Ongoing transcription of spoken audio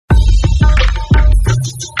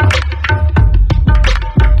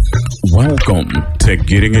Welcome to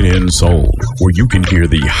Getting It In Soul, where you can hear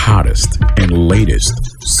the hottest and latest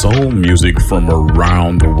soul music from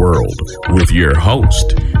around the world with your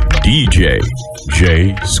host, DJ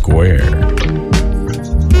J Square.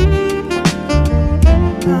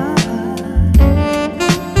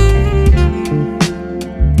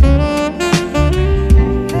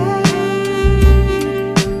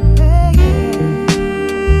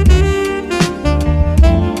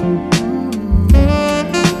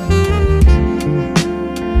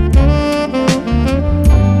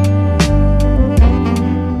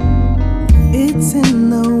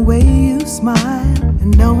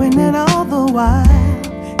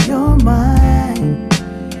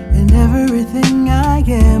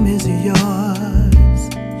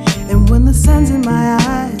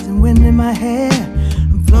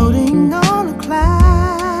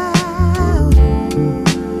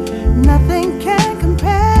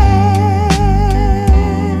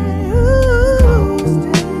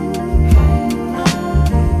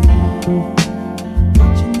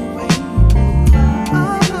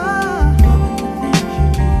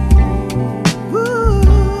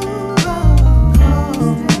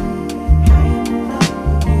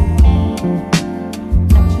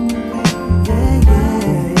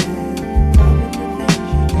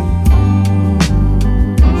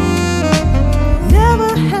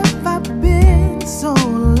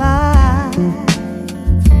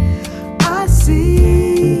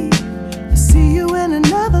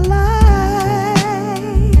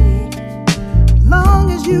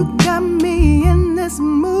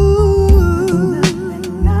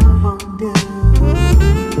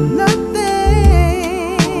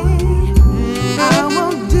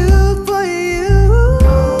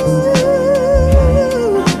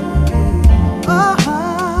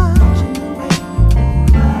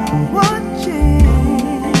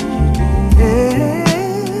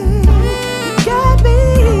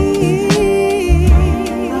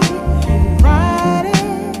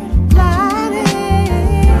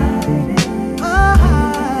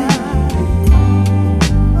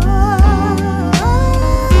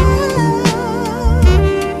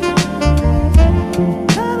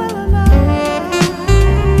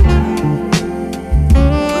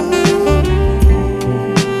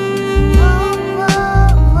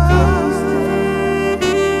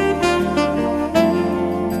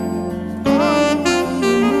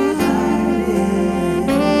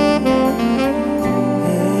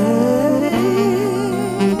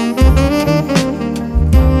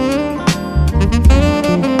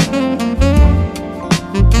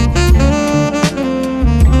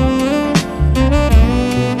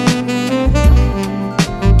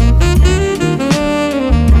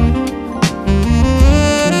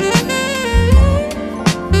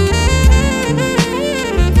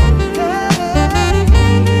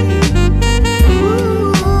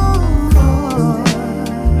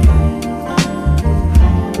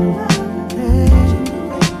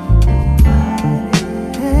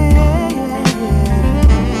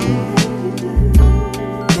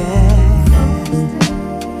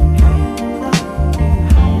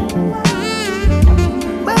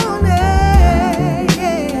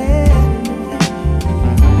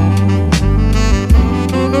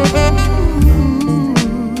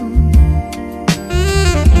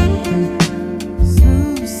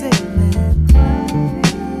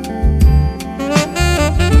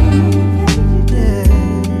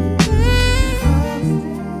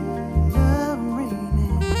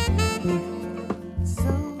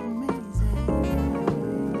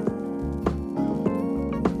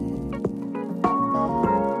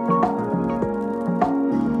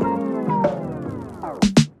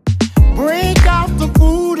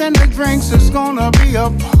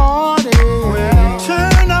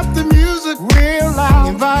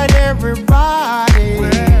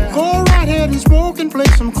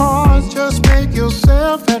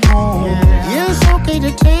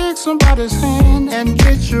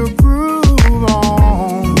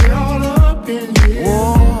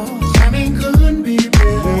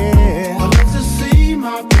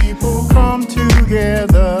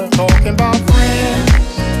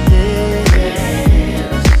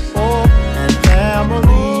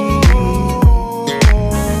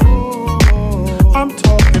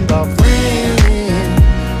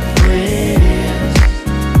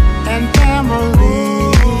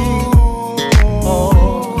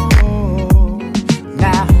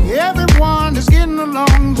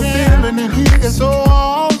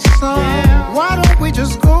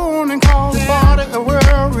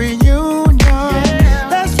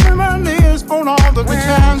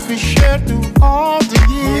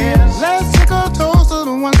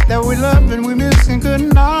 we love and we miss and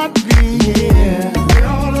could not be.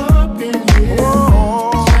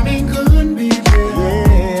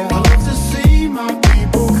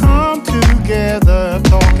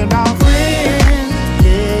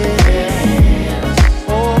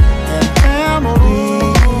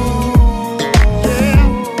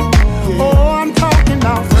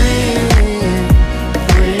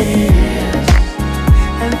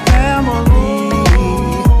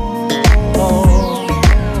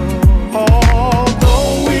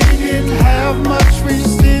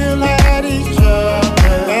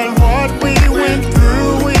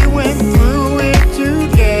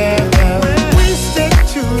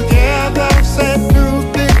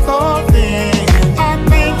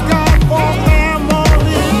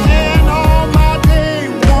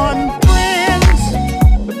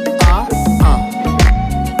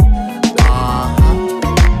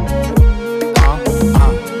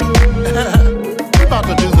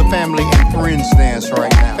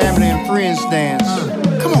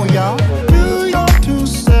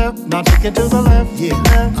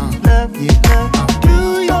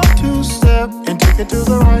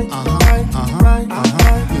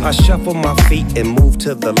 I shuffle my feet and move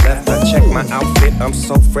to the left. I check my outfit, I'm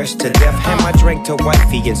so fresh to death. Hand my drink to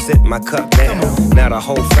wifey and sit my cup down. Now the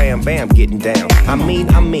whole fam bam getting down. I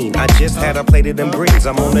mean, I just had a plate of them greens.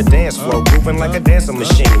 I'm on the dance floor, grooving like a dancing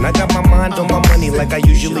machine. I got my mind on my money like I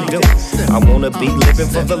usually do. I wanna be living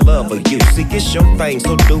for the love of you. See, it's your thing,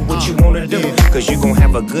 so do what you wanna do. Cause you gon'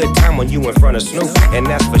 have a good time when you in front of Snoop. And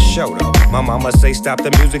that's for sure though. My mama say stop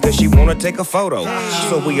the music cause she wanna take a photo.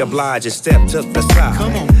 So we oblige and step to the side.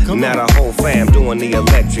 Now the whole fam doing the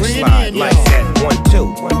electric slide. Like that, 1,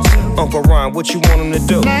 2. Uncle Ron, what you want him to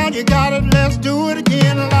do? Now you got it, let's do it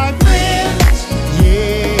again like friends.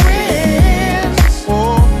 Yeah. Friends.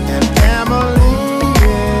 Oh, and family.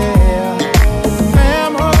 Yeah.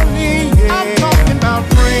 Family. Yeah. I'm talking about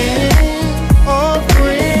friends. Oh,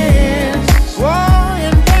 friends. Oh,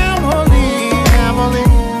 and family. Family.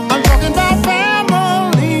 I'm talking about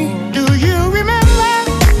family. Do you remember?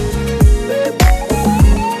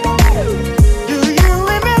 Do you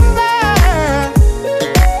remember?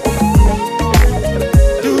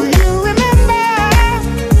 Do you remember?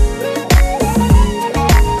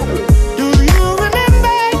 Do you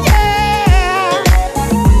remember? Yeah.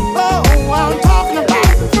 Oh, I'm talking about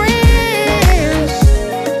friends,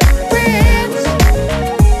 friends,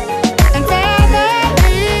 and family.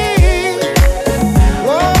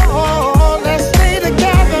 Whoa, let's stay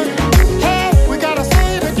together. Hey, we gotta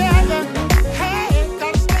stay together. Hey,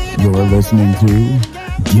 gotta stay together. You're listening to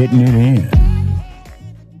Getting It In.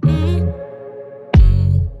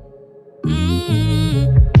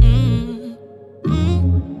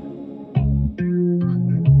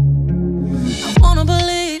 I wanna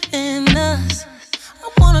believe in us. I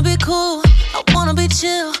wanna be cool. I wanna be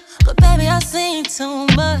chill. But baby, I seen too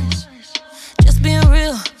much. Just being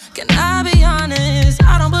real. Can I be honest?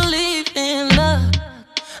 I don't believe in love.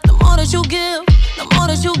 The more that you give, the more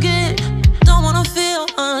that you get. Don't wanna feel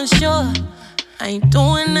unsure. I ain't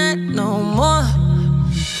doing that no more.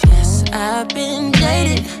 Yes, I've been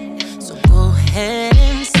jaded. So go ahead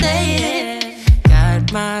and say it.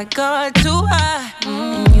 Got my guard too high.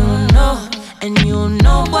 And you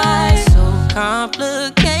know why it's so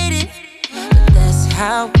complicated. But that's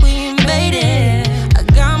how we made it. I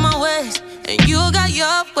got my ways, and you got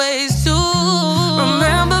your ways too.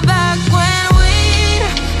 Remember back when we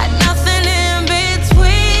had nothing in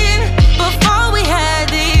between. Before we had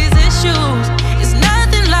these issues, it's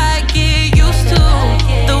nothing like it used to.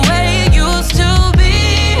 The way it used to be,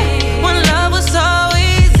 when love was so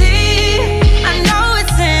easy. I know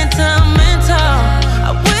it's sentimental.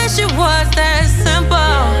 I wish it was that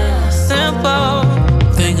simple, simple.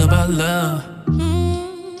 Thing about love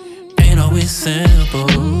ain't always simple.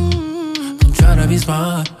 Don't try to be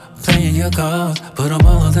smart, playing your cards, put them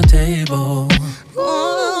all on the table.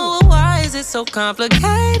 Ooh, why is it so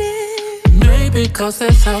complicated? Maybe cause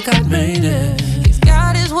that's how God made it. He's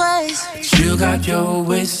got his ways. You got your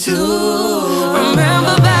ways too.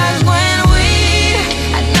 Remember back when we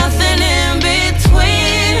had nothing in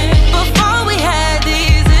between. Before we had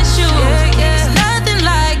these issues, it's nothing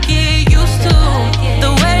like it used to.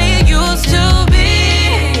 The way it used to be,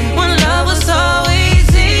 when love was so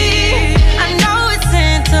easy. I know it's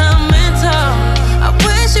sentimental. I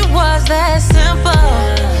wish it was that simple,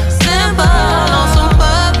 simple. On some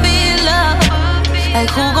puppy love, like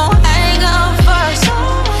who gon' hang up first?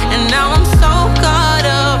 And now I'm so caught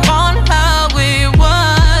up on how it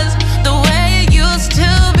was, the way it used to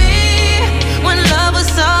be, when love was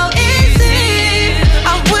so easy.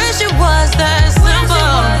 I wish it was that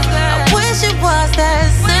simple. I wish it was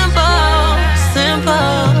that simple,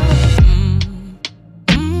 simple.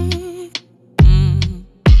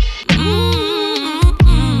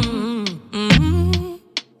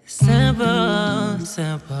 Simple,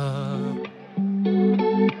 simple.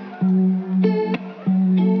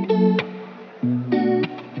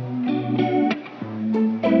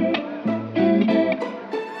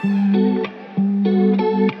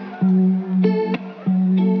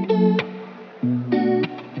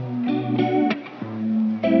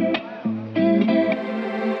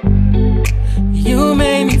 You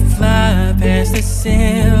made me fly past the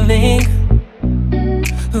ceiling.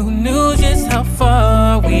 Who knew just how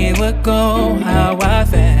far we would go? How I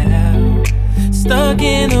felt stuck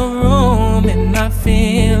in a room in my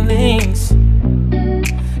feelings.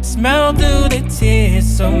 Smiled through the tears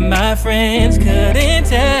so my friends couldn't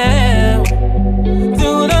tell.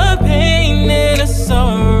 Through the pain and the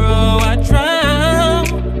sorrow I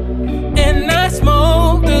drowned, and I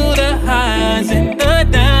smoked through the highs and the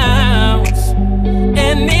downs.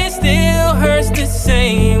 And it still hurts the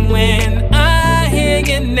same when I hear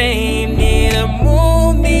your name. Need a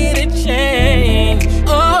move, need a change.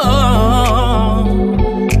 Oh,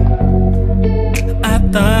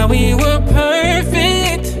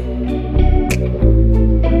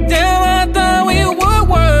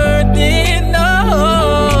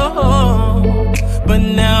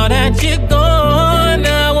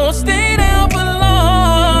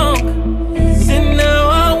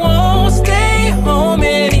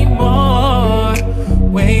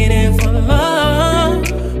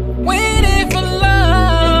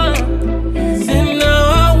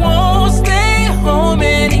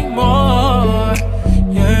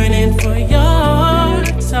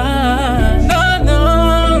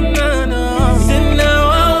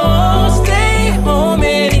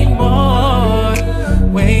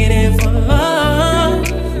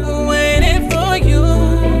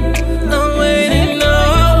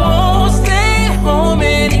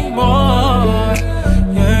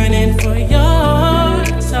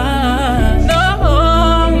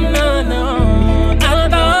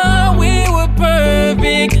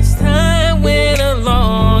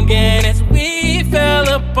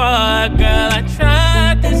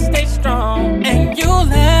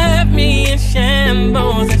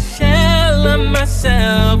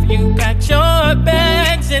 love. You packed your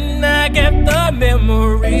bags and I kept the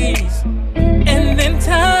memories. And then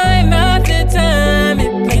time after time,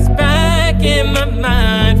 it plays back in my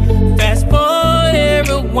mind. Fast forward and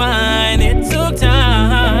rewind, it took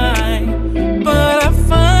time. But I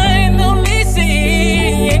finally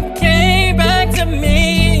see it came back to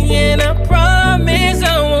me. And I promise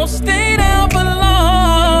I won't stay down for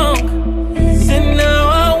long. So now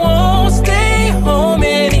I won't stay home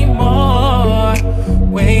anymore.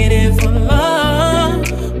 Waiting for love,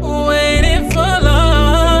 waiting for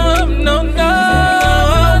love. No, no,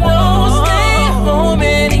 I won't stay home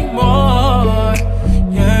anymore.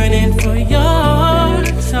 Yearning for your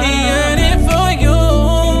time, yearning for you,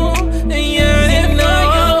 yearning for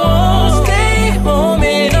you. I won't stay home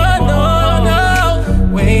anymore. No,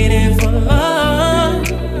 waiting for love.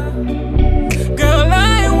 Girl,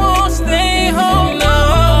 I won't stay home. No,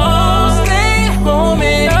 I won't stay home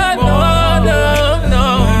anymore. No, no,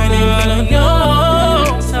 yearning for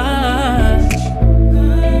your touch.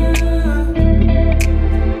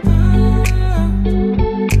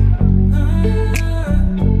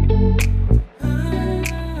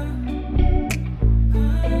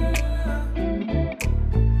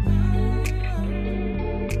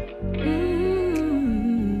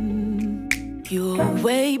 You're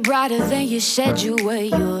way brighter than you said you were.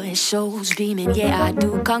 Your soul's beaming, yeah, I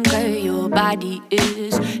do conquer. Your body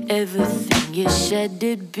is everything you said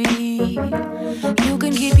it'd be. You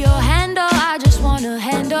can keep your hand, or I just wanna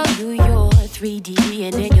handle you. You're 3D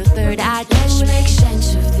and then your third eye. Let's make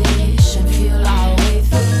sense of this and feel our way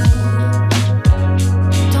through.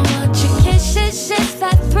 Don't want your kisses if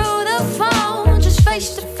that through the phone. Just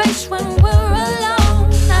face to face when we're alone.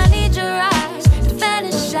 I need your eyes to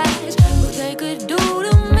fantasize what they could do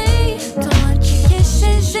to me. Don't want your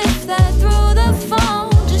kisses if that through the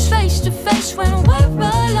phone. Just face to face when we're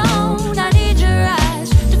alone. I need your eyes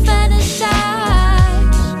to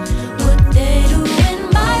fantasize what they do in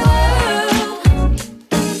my world.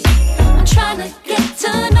 I'm trying to get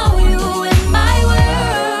to know you in my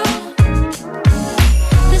world.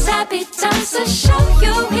 There's happy times to show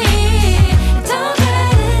you here. Don't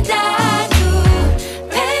let it die too.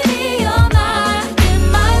 Baby, you're mine in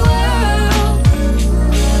my world.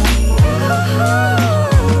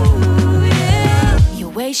 Ooh, yeah.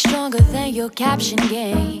 You're way stronger than your caption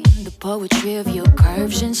game. The poetry of your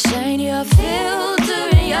curves insane. You're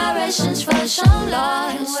filtering your essence for some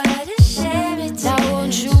lost. Now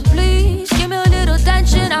won't you please give me a little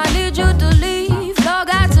attention? I need you to leave. Log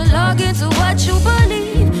out to log into what you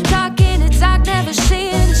believe. Talking the talk, never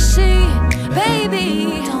seeing the sea.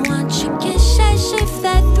 Baby, don't want your kisses if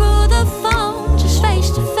that through the phone. Just face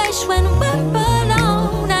to face when we're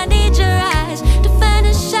alone. I need your eyes to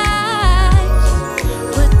fantasize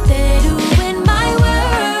what they do in my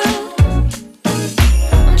world.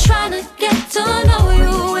 I'm trying to get to know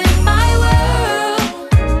you in my world.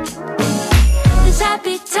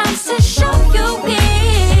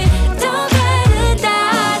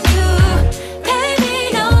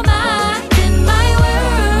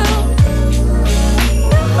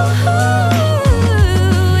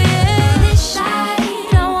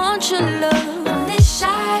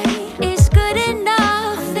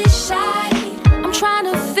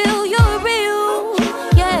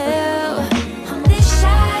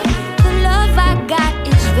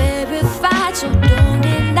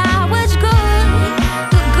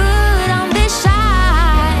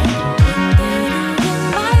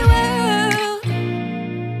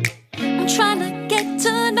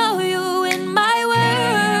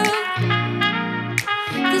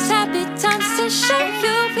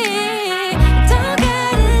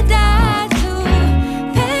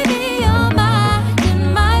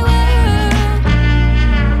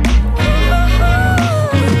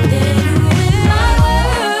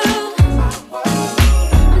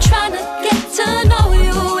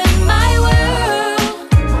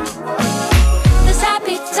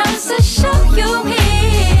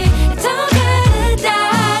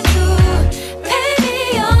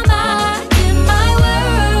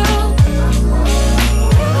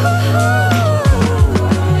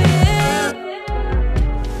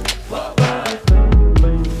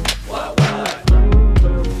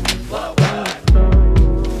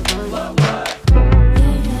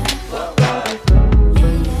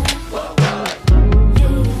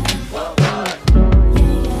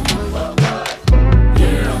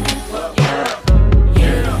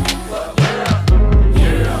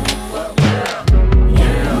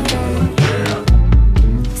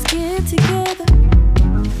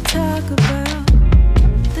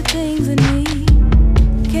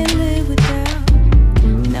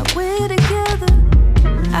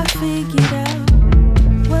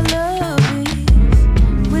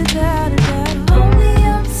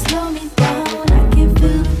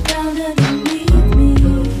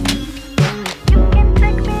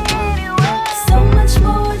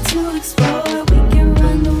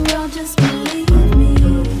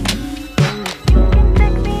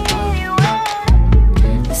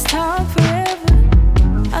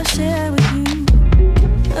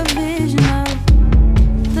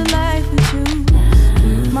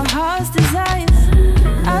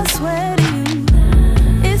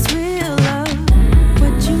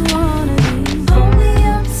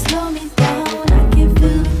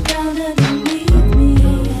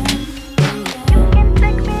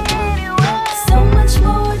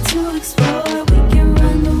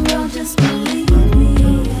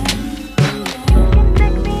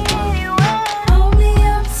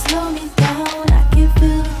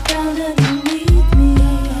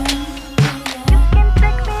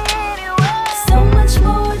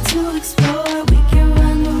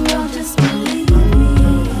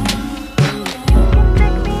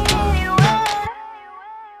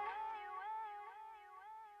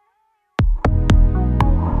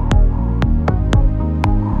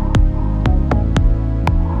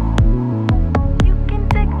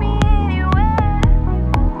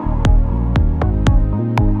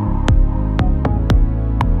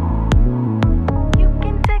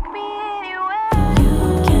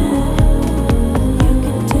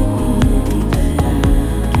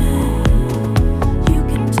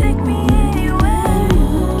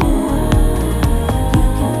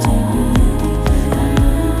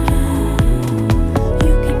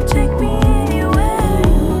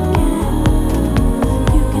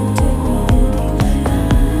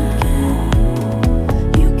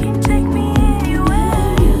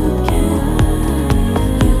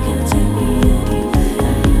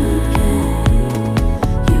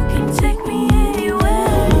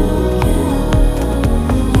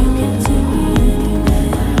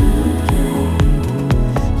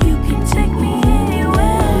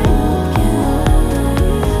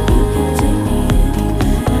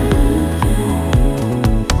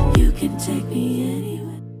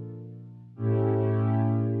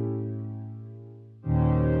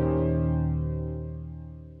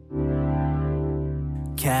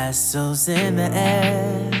 Castles in the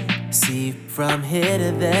air, see from here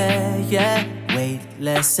to there, yeah.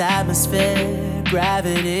 Weightless atmosphere,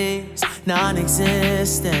 gravity's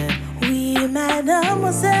non-existent. We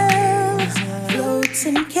mademoiselles,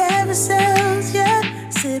 floating carousels, yeah.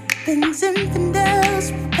 Sipping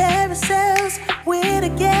Zinfandels, parasails, we're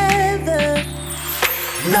together.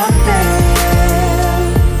 Nothing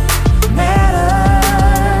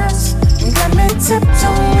matters. Got me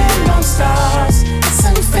tiptoeing on stars. It's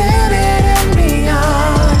infinite and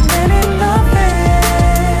beyond. And in nothing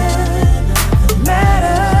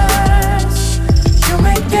matters. You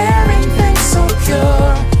make everything so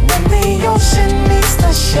pure when the ocean meets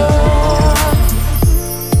the shore.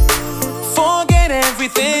 Forget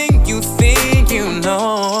everything you think you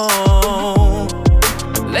know.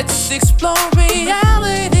 Let's explore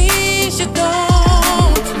realities you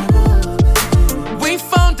don't. We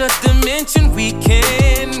found a dimension we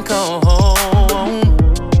can go home.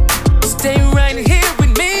 Stay right here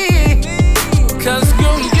with me, 'cause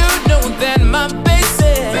girl, you know that my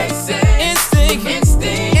basic instinct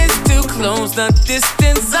is to close the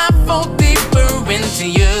distance. I fall deeper into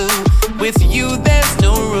you. With you there's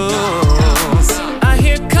no rules. I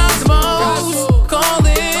hear cosmos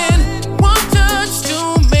calling, one touch to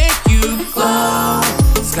make you glow.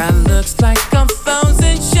 Sky looks like a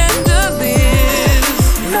thousand chandeliers.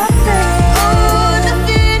 Nothing,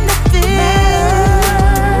 nothing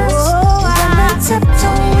matters. Got me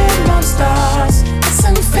tiptoeing on stars. It's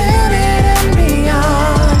infinite and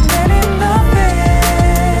beyond. And in nothing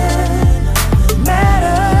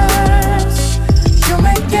matters. You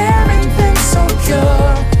make everything so pure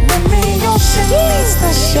when the ocean meets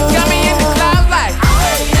the shore. Got me in the cloud like,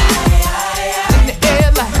 in the air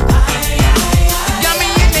like, got me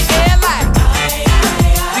in the air like,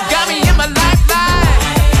 you got me in my lifeline.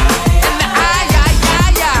 And the eye,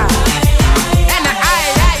 and the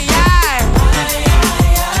eye,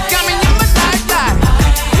 got me in my lifeline.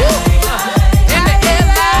 In the air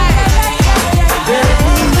like,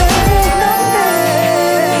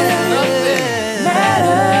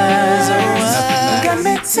 matters. Got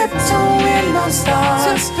me tiptoeing on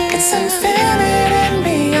stars. It's infinite and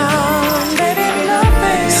beyond. And in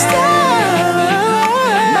nothing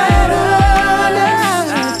matters.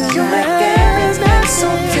 You make everything so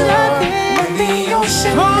pure when the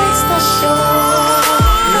ocean meets the shore.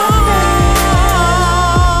 Nothing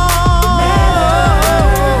matters.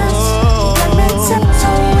 Got me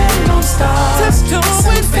tiptoeing on stars. It's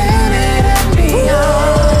infinite and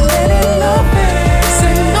beyond. And in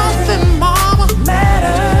nothing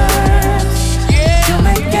matters. You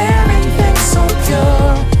make everything so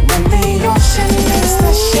pure when the ocean meets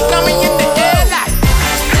the shore. got me in the air like,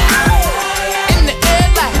 in the air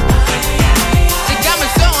like, you got me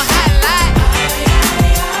so high like,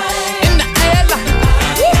 in the air like,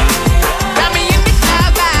 got me in the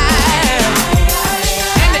cloud like,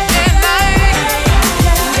 in the air like,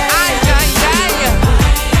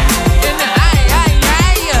 in the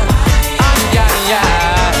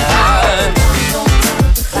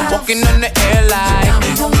walking on the air like,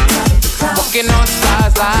 walking on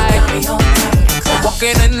stars like,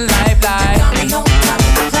 walking in life like,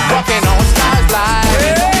 walking on stars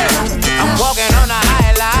like, I'm walking on a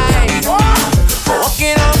high line,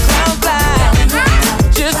 walking on clouds like,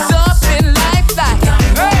 just up in life like,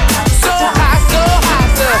 so high,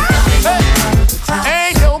 sir.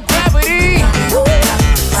 Ain't no gravity,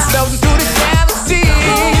 floating through the galaxy,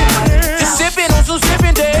 just sipping on some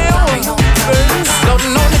sipping down,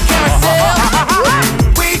 floating on the carousel.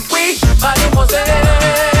 We, mademoiselle,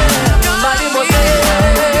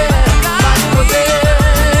 mademoiselle.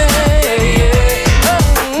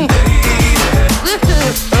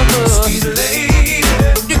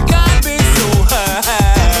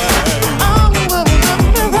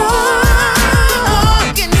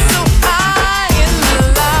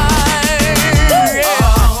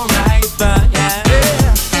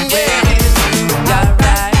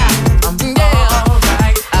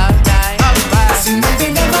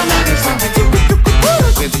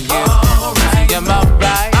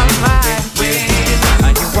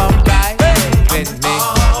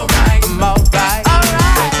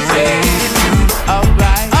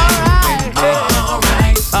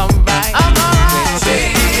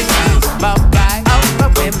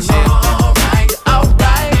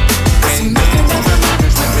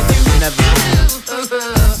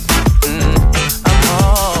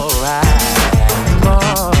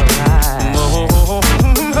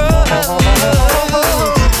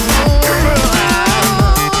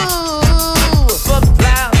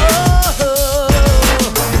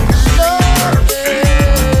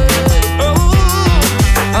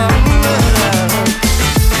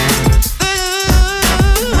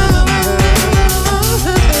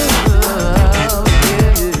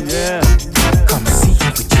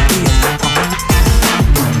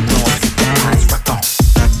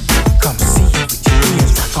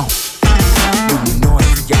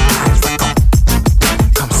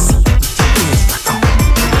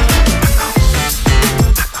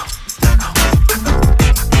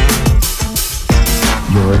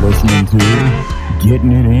 listening to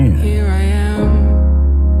Getting It In. Here I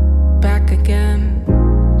am, back again,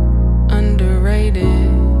 underrated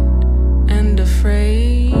and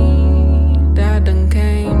afraid. I done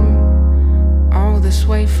came all this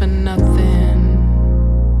way for nothing.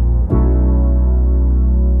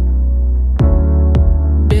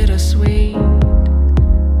 Bittersweet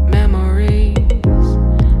memories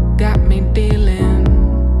got me dealing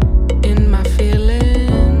in my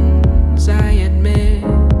feelings. I admit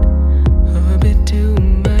a bit too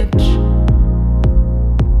much,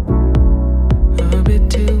 a bit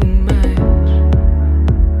too much.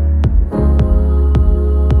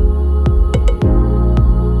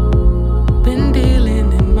 Been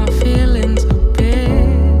dealing in my feelings a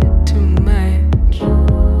bit too much.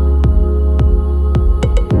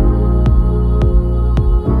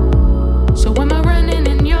 So am I running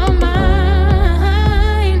in your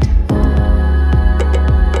mind?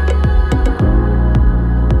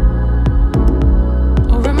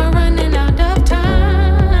 Or am I running out of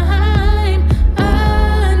time?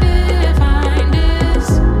 Undefined is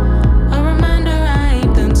a reminder I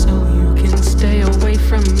ain't done, so you can stay away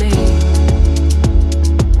from me.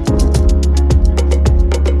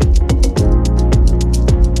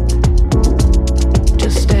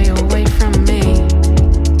 Just stay away from me.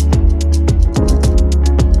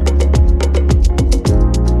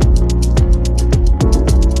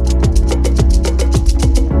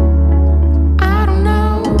 I don't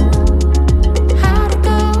know how to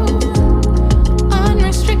go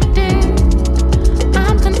unrestricted.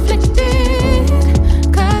 I'm conflicted,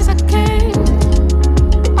 'cause I came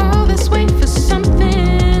all this way for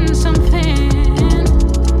something, something.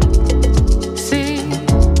 See,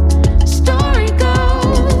 story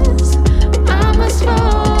goes, I must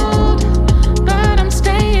fold, but I'm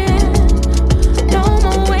staying. No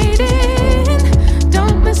more waiting,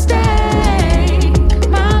 don't mistake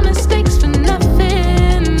my mistakes for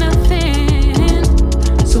nothing, nothing.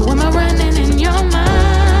 So am I running in your mind?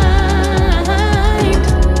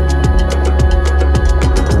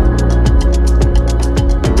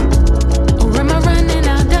 Or am I running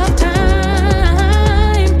out of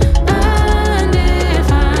time?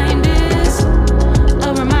 Undefined is a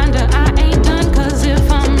reminder I ain't done, 'cause if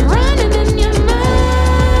I'm running in your mind,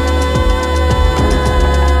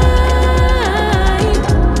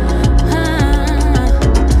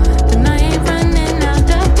 then I ain't running out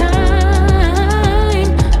of time.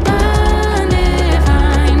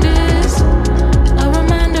 Undefined is a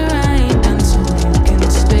reminder I ain't done, so you can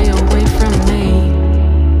stay away from me.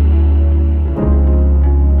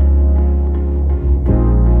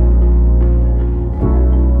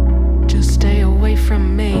 Just stay away from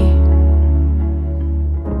me.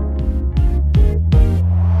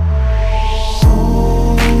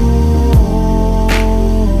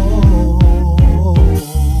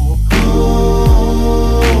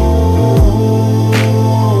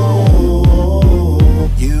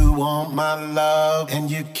 You want my love and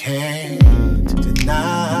you can't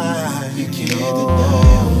deny. You can't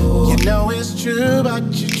deny. You know it's true, but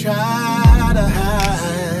you try to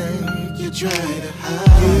hide. You try to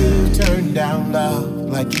hide. You turn down love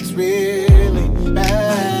like it's really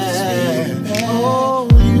bad. Oh,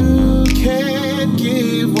 you can't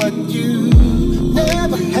give what you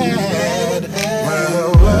never had.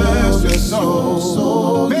 Well, words are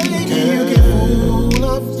so baby, you can fool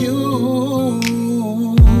of you.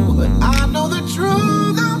 But I know the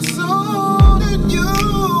truth, I'm sold in you.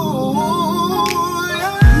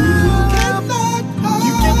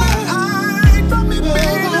 You cannot hide from me,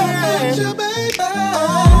 baby.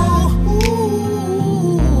 Oh,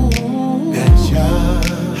 betcha.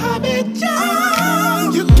 I betcha.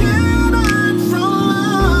 You can't hide from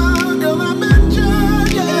love, girl, I betcha,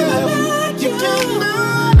 yeah. You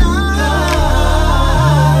cannot hide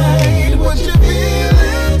what you feel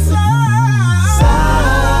inside.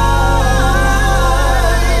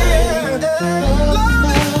 Love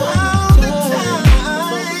is all the time,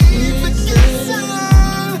 but listen.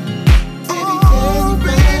 Oh,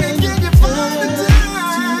 baby, can you find the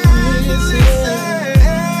time to listen?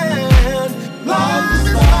 Love is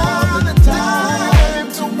all the time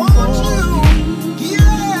to want you.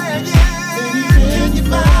 Yeah, yeah. Can you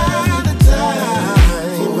find the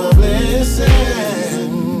time for blessing?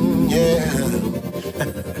 Yeah.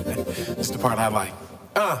 That's the part I like.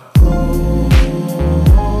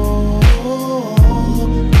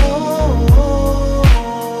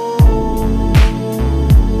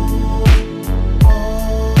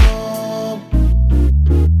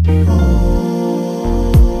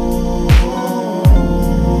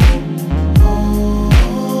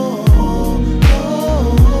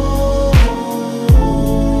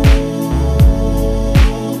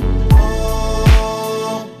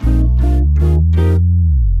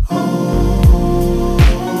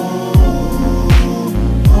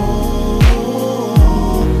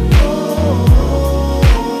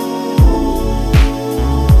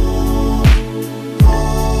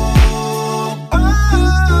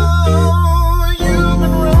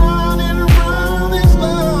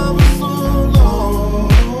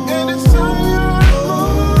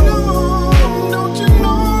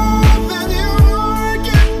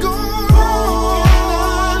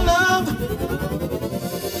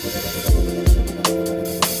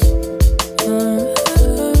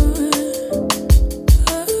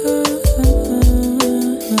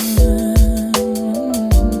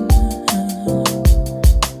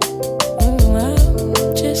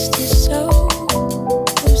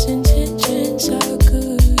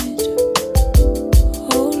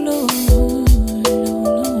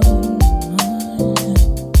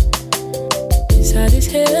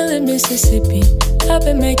 Mississippi. I've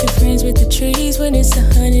been making friends with the trees when it's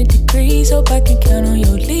 100 degrees. Hope I can count on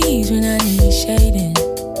your leaves when I need shading.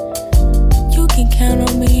 You can count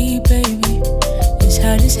on me, baby. It's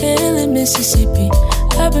hot as hell in Mississippi.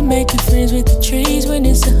 I've been making friends with the trees when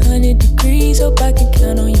it's 100 degrees. Hope I can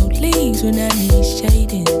count on your leaves when I need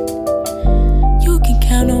shading. You can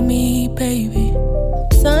count on me, baby.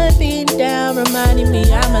 Sun beating down, reminding me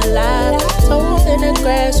I'm alive. Toes in the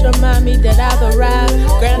grass remind me that I've arrived.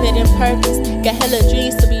 Grounded in purpose, got hella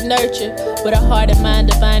dreams to be nurtured. With a heart and mind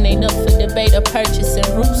divine, ain't up for debate or purchasing.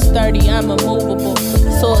 Roots sturdy, I'm immovable.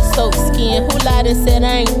 Soaked skin, who lied and said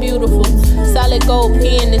I ain't beautiful? Solid gold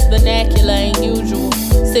pen, this vernacular ain't usual.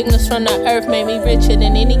 Signals from the earth made me richer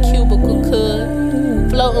than any cubicle could.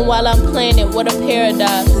 Floating while I'm planning, what a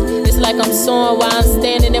paradox. It's like I'm soaring while I'm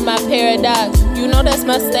standing in my paradox. You know that's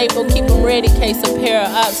my staple, keep them ready, case a pair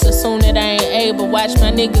of ops. Assume that I ain't able, watch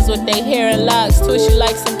my niggas with their hair and locks, twist you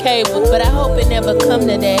like some cable. But I hope it never come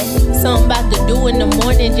to that. Something about to do in the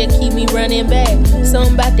morning, just keep me running back.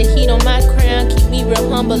 Something about the heat on my crown, keep me real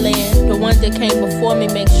humble. And the ones that came before me,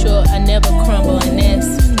 make sure I never crumble, and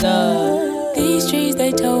that's love. These trees,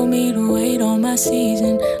 they told me to wait on my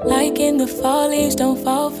season. Like in the fall, leaves don't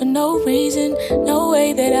fall for no reason. No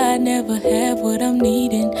way that I never have what I'm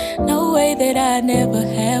needing. No way that I never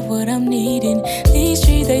have what I'm needing. These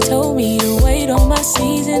trees, they told me to wait on my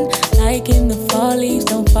season. Like in the fall, leaves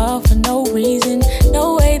don't fall for no reason.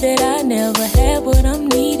 No way that I never have what I'm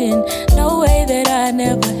needing. No way that I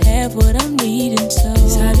never have what I'm needing. So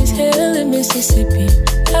it's hot as hell in Mississippi.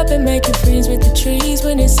 I've been making friends with the trees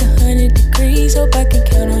when it's 100 degrees. Hope I can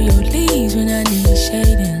count on your leaves when I need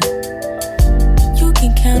shading. You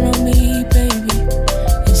can count on me, baby.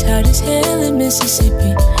 It's hot as hell in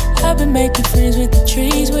Mississippi. I've been making friends with the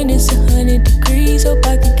trees when it's 100 degrees. Hope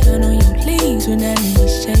I can count on your leaves when I need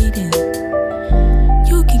shading.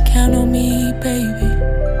 You can count on me, baby.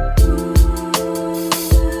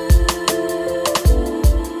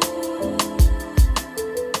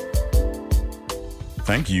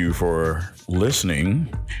 Thank you for listening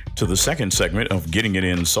to the second segment of Getting It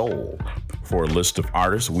In Soul. For a list of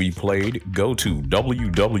artists we played, go to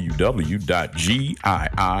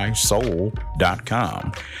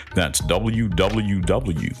www.giisoul.com. That's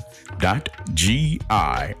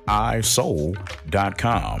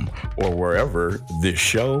www.giisoul.com, or wherever this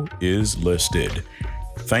show is listed.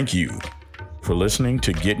 Thank you for listening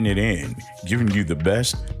to Getting It In, giving you the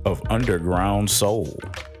best of underground soul.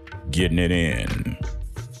 Getting it in.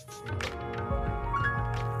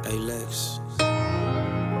 Hey Lex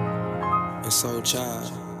and Soul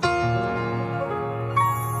Child,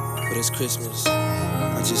 for this Christmas,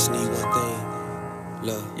 I just need one thing,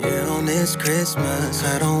 love. Yeah, on this Christmas,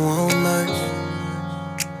 I don't want much.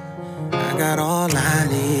 I got all I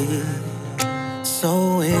need.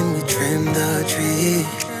 So when we trim the tree,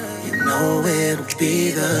 you know it'll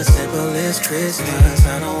be the simplest Christmas.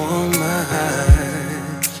 I don't want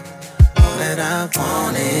much. All that I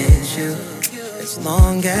want is you. As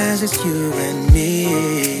long as it's you and me,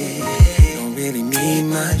 don't really need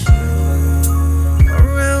much.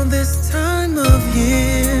 Around this time of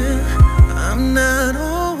year, I'm not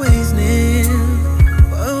always near,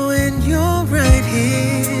 but when you're right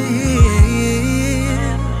here,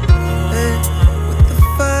 with the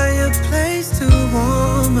fireplace to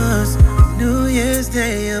warm us, New Year's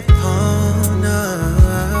Day upon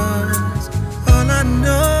us, all I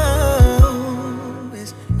know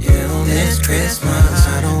this Christmas,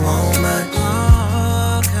 I don't want much. I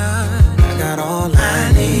got all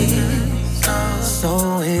I need.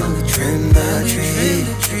 So when we trim the tree,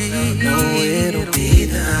 know it'll be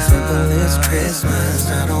the simplest Christmas.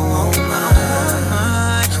 I don't want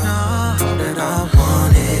much. All that I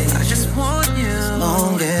want is, I just want you. As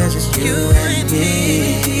long as it's you and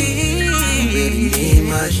me, don't really need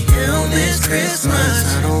much. On this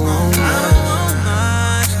Christmas, I don't want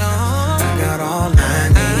much. I got all I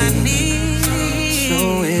need.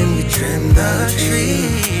 Trim the tree,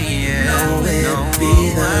 know it'll be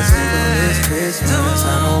the simplest Christmas. I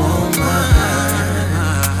don't want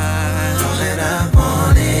much. All that I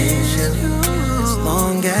want is you. As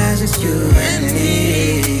long as it's you and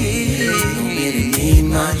me, don't really need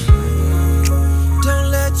much. Don't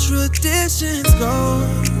let traditions go,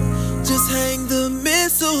 just hang the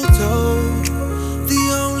mistletoe.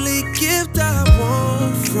 The only gift I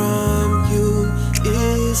want from you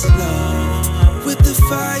is love. With the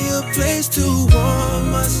fireplace to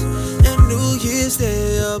warm us and New Year's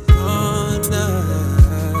Day upon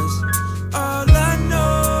us. All I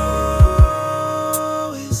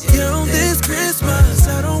know is on this Christmas,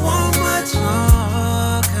 I don't want much.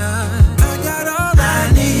 I got all I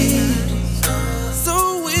need.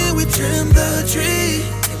 So when we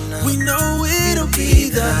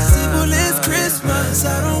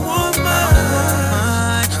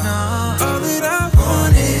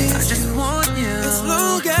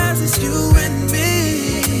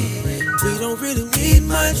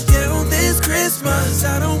much, yeah, on this Christmas.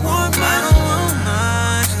 I don't want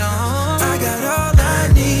much, no. I got all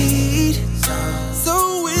I need.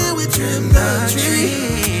 So when we trim the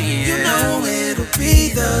tree, you know it'll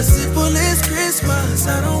be the simplest Christmas.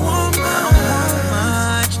 I don't want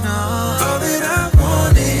much, no. All that I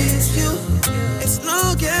want is you, as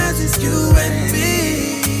long as it's you and me.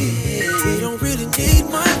 We don't really need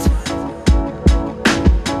much.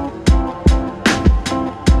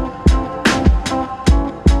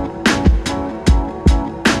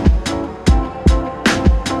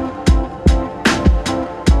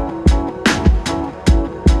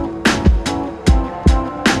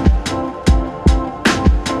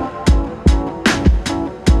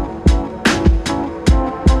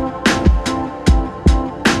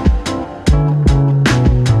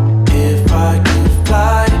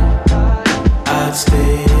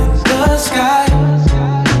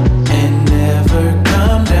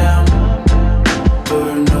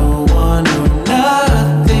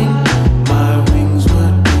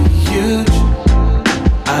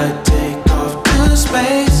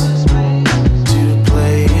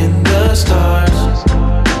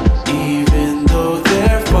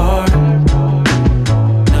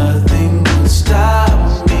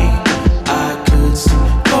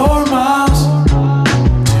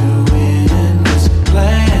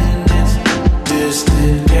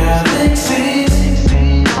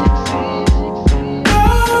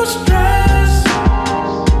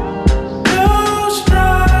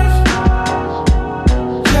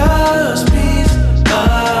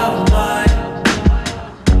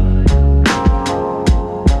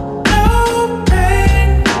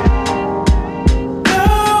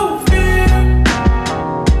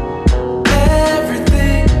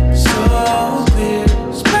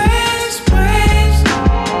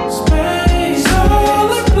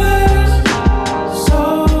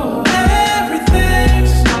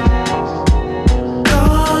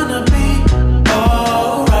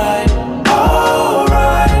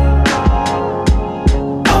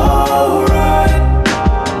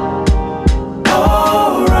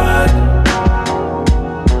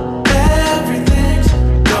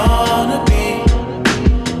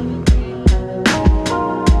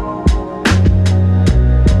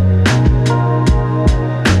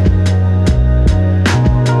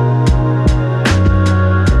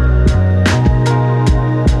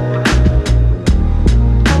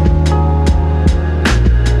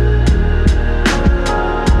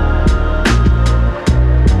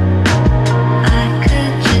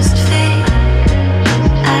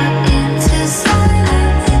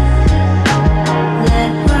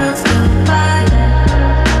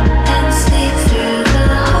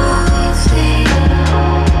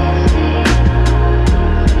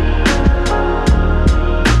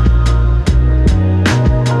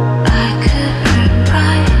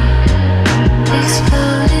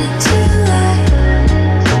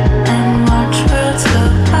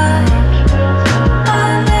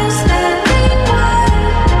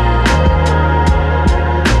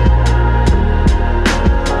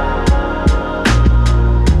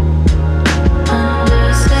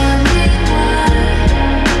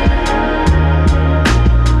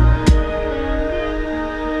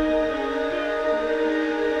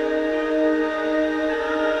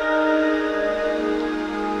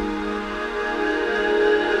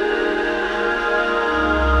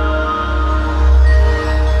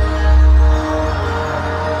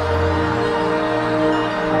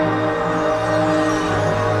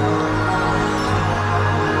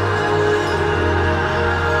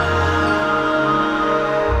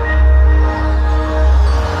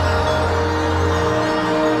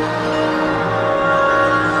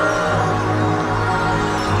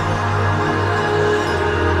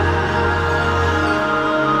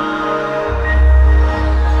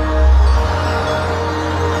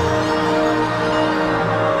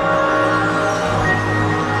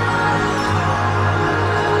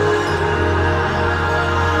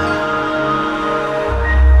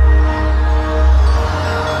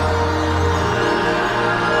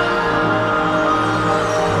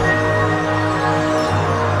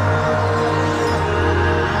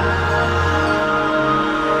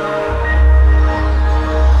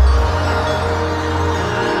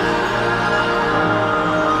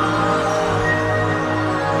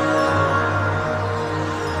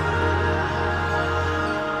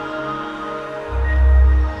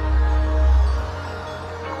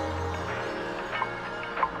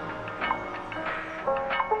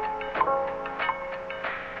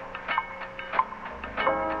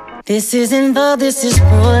 This isn't love, this is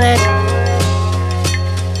bullet.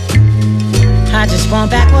 I just want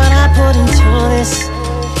back what I put into this.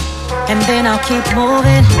 and then I'll keep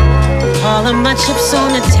moving. All of my chips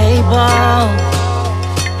on the table,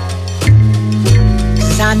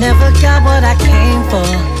 'cause I never got what I came for.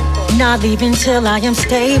 Not leaving till I am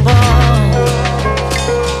stable.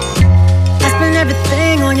 I spend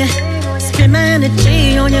everything on you, spend my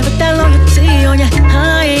energy on you, but that loyalty on you,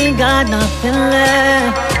 I ain't got nothing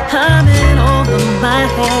left. I'm in over my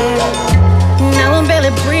head. Now I'm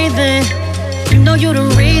barely breathing. You know you're the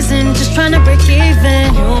reason, just trying to break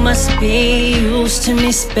even. You must be used to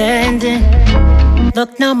me spending.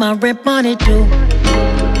 Look now, my rent money due.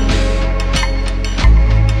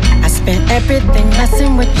 I spent everything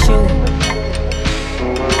messing with you.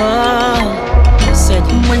 Oh, you said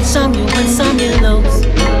you win some, you lose.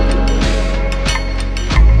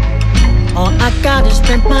 All I got is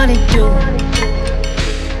rent money due.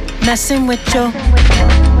 Messing with you.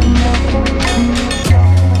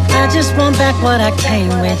 I just want back what I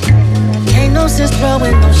came with. Ain't no sense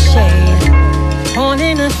throwing no shade,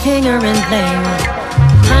 pointing a finger and blame.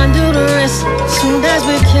 Undo the rest, soon as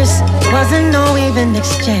we kiss, wasn't no even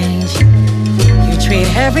exchange. You treat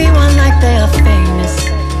everyone like they are famous,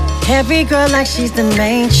 every girl like she's the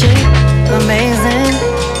main chick. Amazing.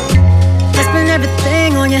 I spend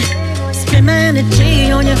everything on you, spend my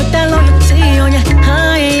energy on you, but that loyalty on you,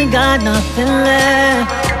 I ain't got nothing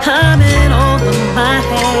left. I'm in over my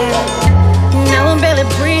head. Now I'm barely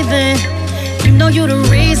breathing. You know you're the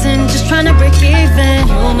reason, just trying to break even.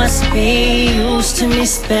 You must be used to me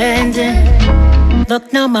spending.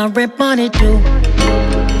 Look now, my rent money due.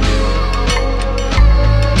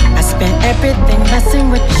 I spent everything messing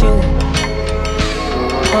with you.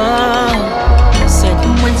 Oh, you said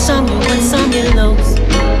you win some, you lose.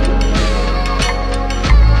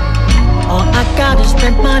 All I got is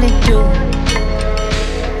rent money due.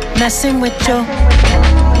 Messing with you.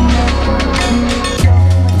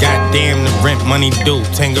 Goddamn, the rent money due.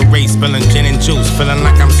 Tangeray spilling gin and juice, feeling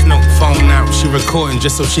like I'm Snoop. Phone out, she recording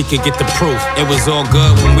just so she could get the proof. It was all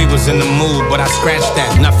good when we was in the mood, but I scratched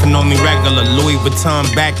that. Nothing on me regular, Louis Vuitton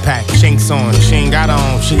backpack. Chinks on, she ain't got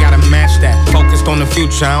on, she gotta match that. Focused on the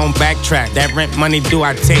future, I don't backtrack. That rent money due,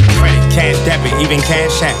 I take credit. Cash debit, even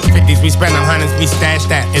cash app. 50s we spend, 100s we stash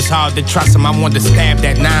that. It's hard to trust him, I want to stab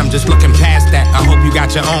that. Now I'm just looking past that. I hope you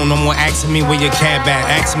got your own, no more asking me where your cab at.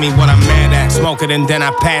 Asking me what I'm mad at. Smoke it and then I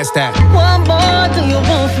pass that. What more do you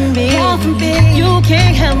want from me? You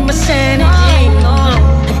can't have my sanity.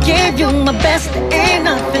 I gave you my best, there ain't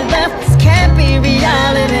nothing left. This can't be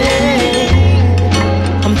reality.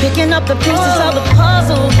 I'm picking up the pieces of the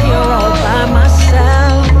puzzle here all by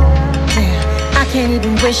myself. Damn, I can't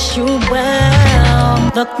even wish you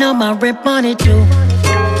well. Look now, my rent money due.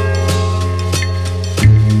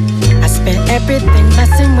 I spent everything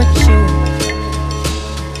messing with you.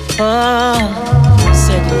 Oh,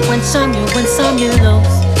 said you win some, you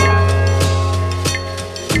lose.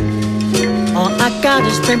 All I got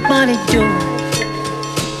is rent money due.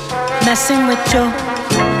 Messing with you.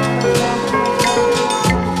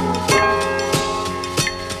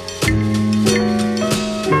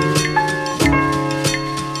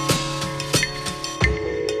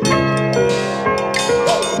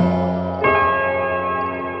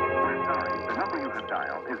 The number you have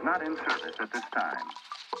dialed is not in service at this time.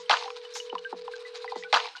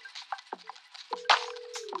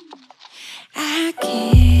 I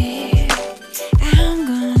care, I'm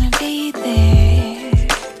gonna be there.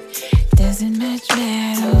 Doesn't much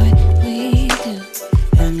matter what we do,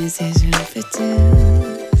 long as there's room for two.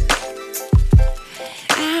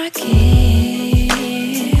 I care,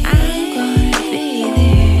 I'm gonna be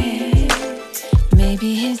there. Maybe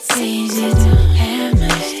it seems you don't have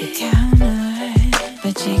much to count on,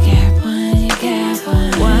 but you got one.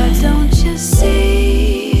 Why don't you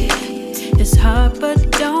see? It's hard but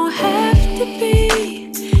don't have to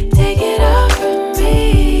be.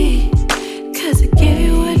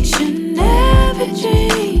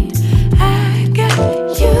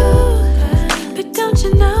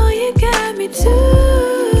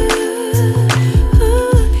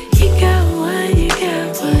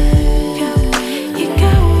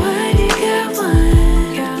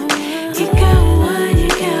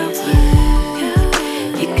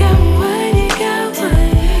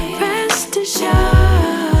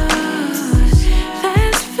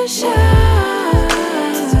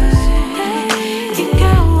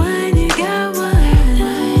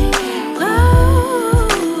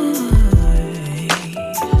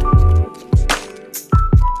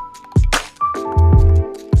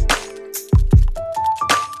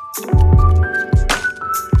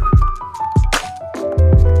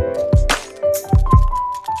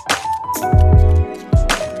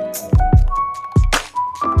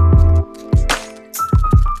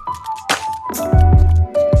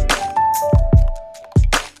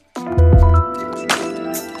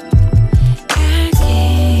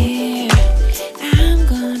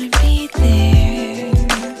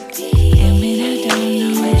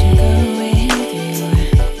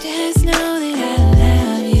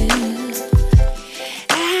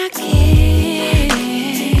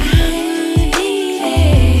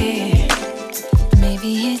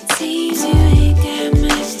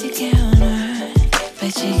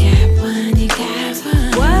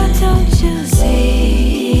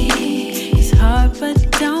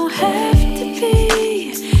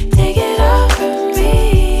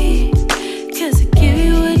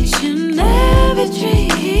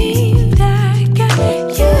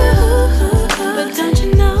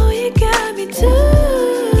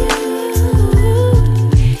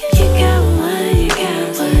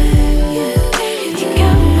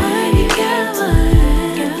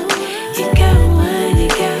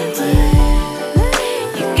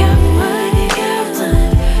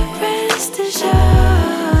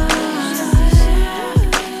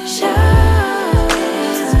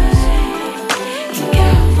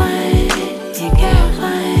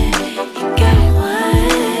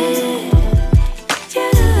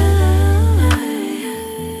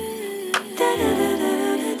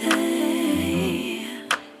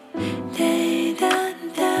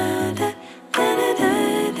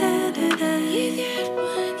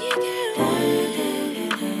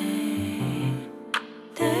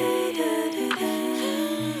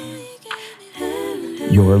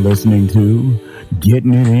 You're listening to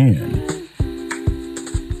Getting It In.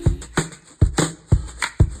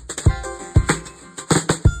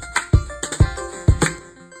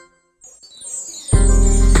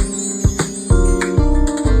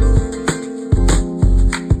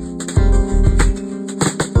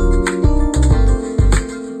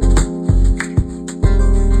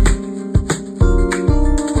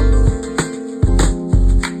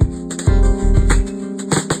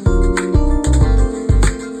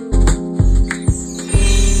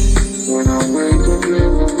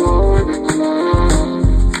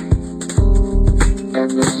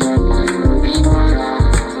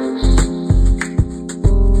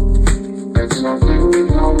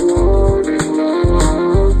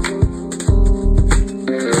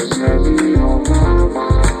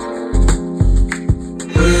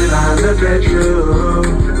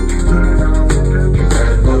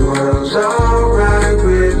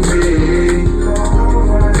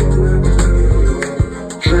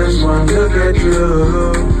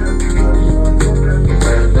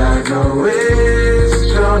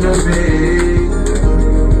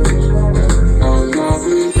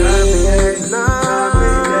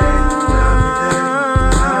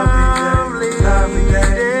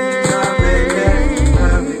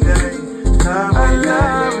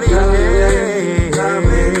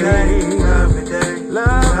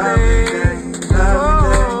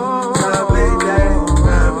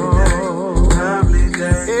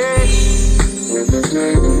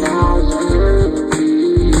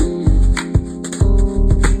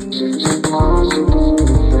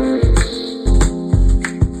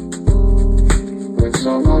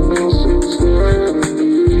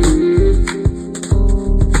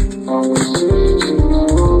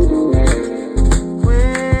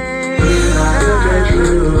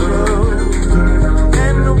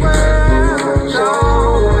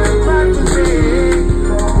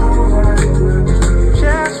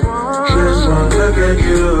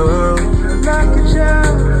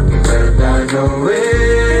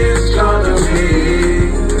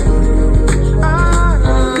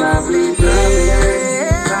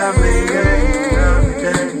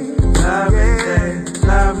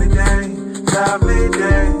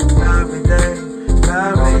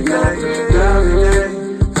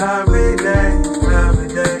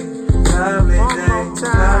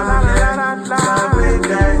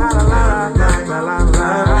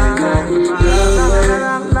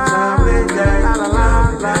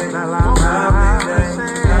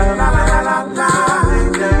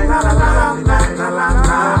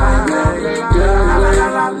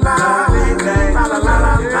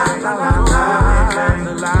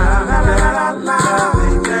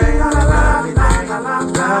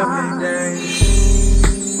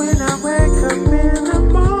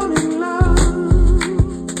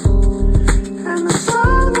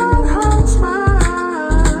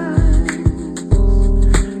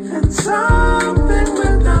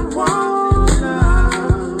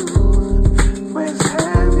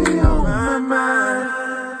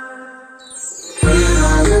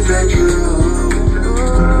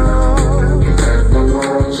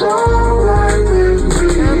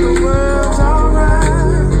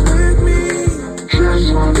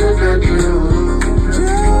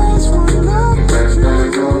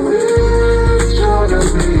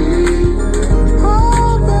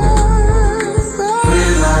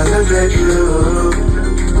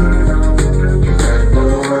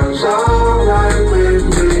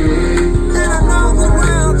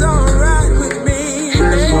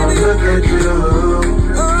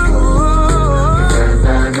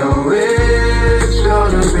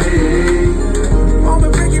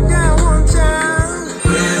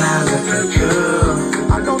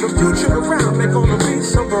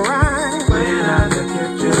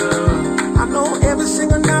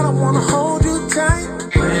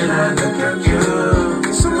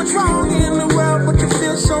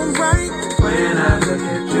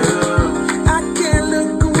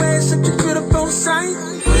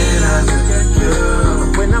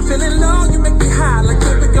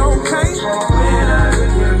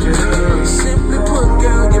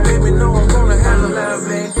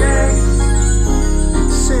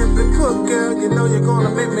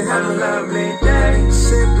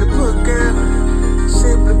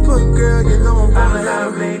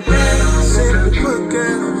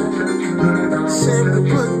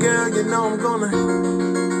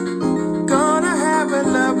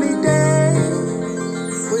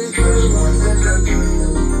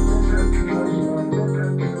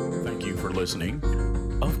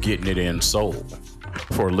 Soul.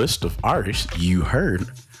 For a list of artists you heard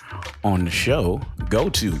on the show, go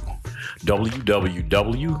to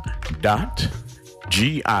www.getitandsoul.com.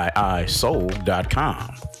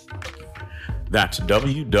 www.giisoul.com. That's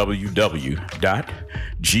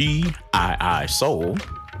www.giisoul,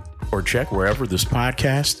 or check wherever this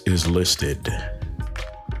podcast is listed.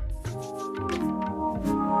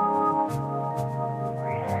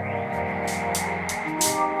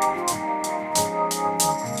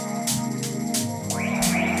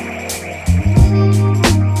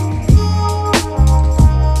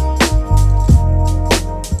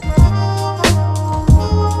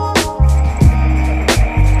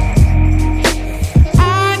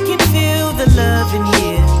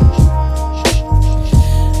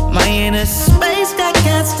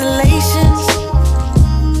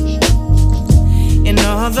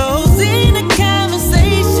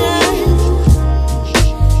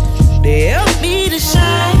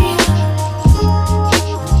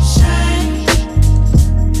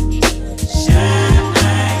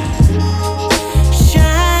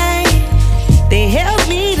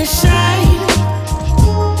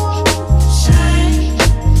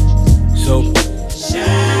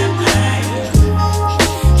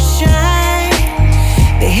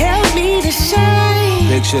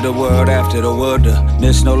 Picture the world after the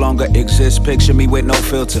wilderness no longer exists. Picture me with no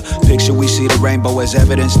filter. Picture we see the rainbow as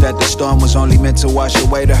evidence that the storm was only meant to wash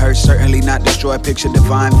away the hurt, certainly not destroy. Picture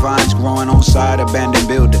divine vines growing on side abandoned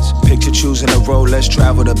buildings. Picture choosing a road less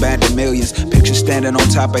traveled, abandoned millions. Picture standing on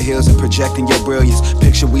top of hills and projecting your brilliance.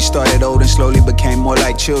 Picture we started old and slowly became more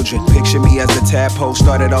like children. Picture me as the tadpole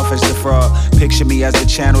started off as the frog. Picture me as the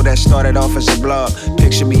channel that started off as a blog.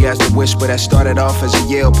 Picture me as the whisper that started off as a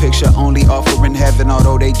yell. Picture only offering heaven,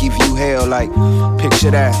 although they give you hell. Like,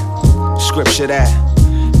 picture that, scripture that.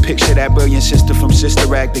 Picture that brilliant sister from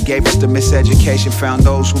Sister Act that gave us the miseducation, found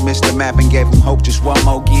those who missed the map and gave them hope just one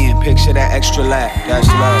more again. Picture that extra lap, that's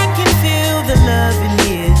love. I can feel the love in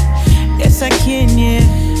here, yes I can, yeah.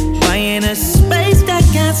 My inner space got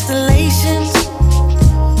constellations,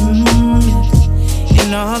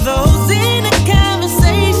 and all those inner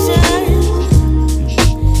conversations,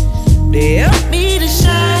 they help me to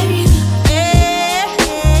shine.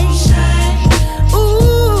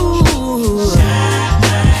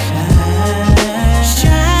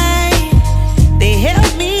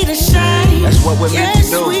 What we're meant to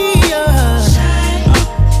do. Me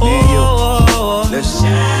and you. Listen.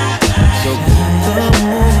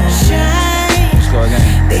 Let's go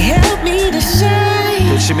again. They help me to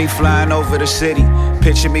shine. Picture me flying over the city.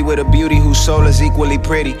 Picture me with a beauty whose soul is equally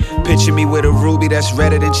pretty. Picture me with a ruby that's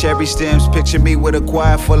redder than cherry stems. Picture me with a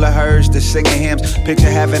choir full of herds that's singing hymns. Picture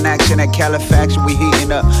having action at Califax, we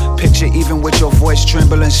heating up. Picture even with your voice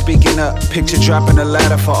trembling, speaking up. Picture dropping a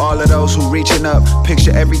ladder for all of those who reaching up.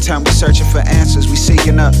 Picture every time we searching for answers, we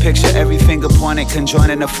seeking up. Picture every finger pointed,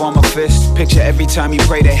 conjoining to form a fist. Picture every time you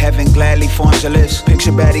pray that heaven gladly forms a list.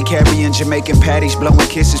 Picture Batty carrying Jamaican patties, blowing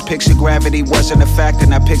kisses. Picture gravity wasn't a factor,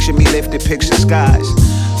 now picture me lifted. Picture skies.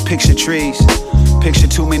 Picture trees, picture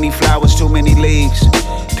too many flowers, too many leaves.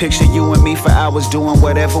 Picture you and me for hours doing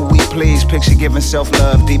whatever we please. Picture giving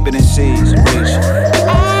self-love deeper than seas.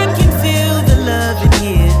 I can feel the love in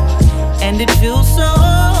here, and it feels so.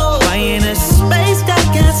 My inner space got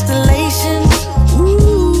constellations,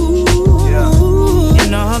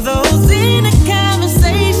 and all those inner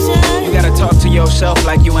conversations. You gotta talk to yourself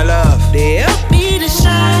like you in love. They help me to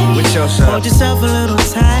shine. With yourself. Hold yourself a little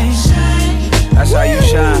tight. That's how you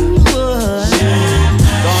shine. Go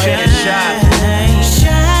ahead and shine.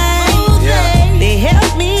 Shine. Yeah. They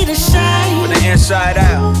help me to shine. From the inside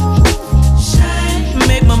out.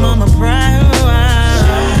 Make my mama proud.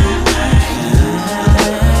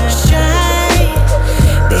 Shine.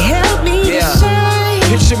 They help me to shine.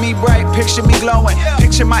 Picture me bright, picture me glowing.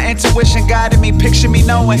 Picture my intuition guiding me, picture me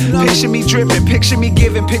knowing. Picture me dripping, picture me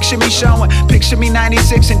giving, picture me showing. Picture me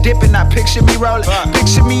 96 and dipping, not picture me rolling.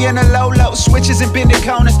 Picture me in the low switches and bending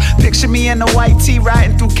corners. Picture me in the white tee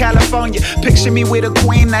riding through California. Picture me with a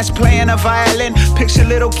queen that's playing a violin. Picture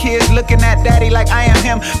little kids looking at daddy like I am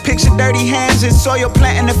him. Picture dirty hands in soil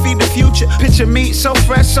planting to feed the future. Picture me so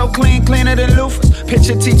fresh, so clean, cleaner than loofahs.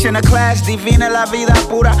 Picture teaching a class, divina la vida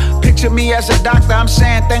pura. Picture me as a doctor, I'm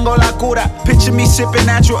saying tengo la cura. Picture me sipping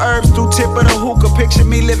natural herbs through tip of the hookah. Picture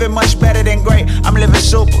me living much better than great, I'm living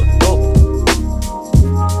super.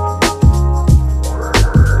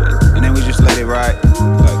 And then we just let it ride,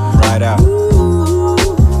 like ride out.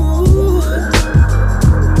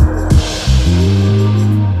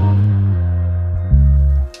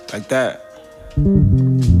 Like that.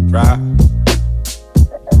 Right?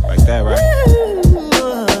 Like that, right?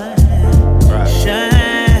 Right. Shine.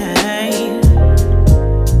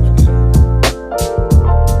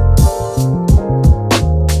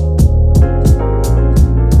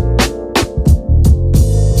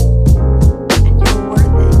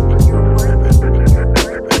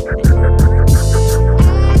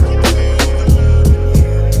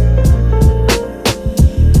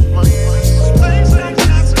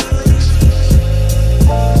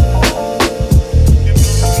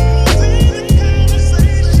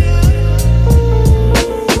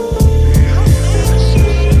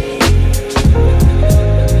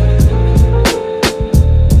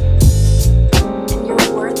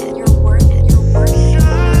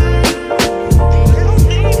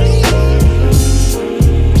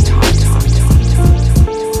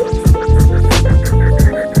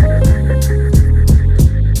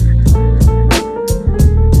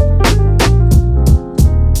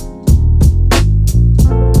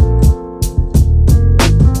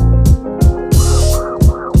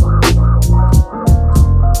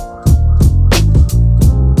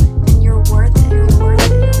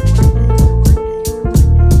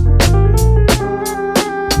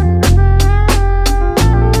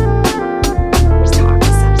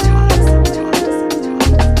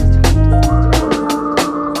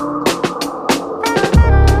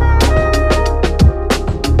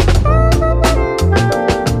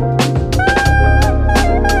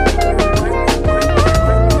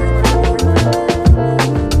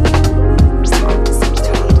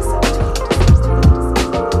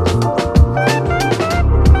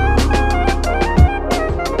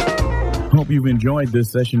 enjoyed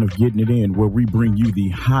this session of Getting It In, where we bring you the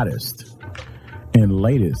hottest and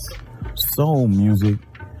latest soul music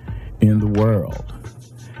in the world.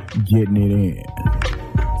 Getting It In.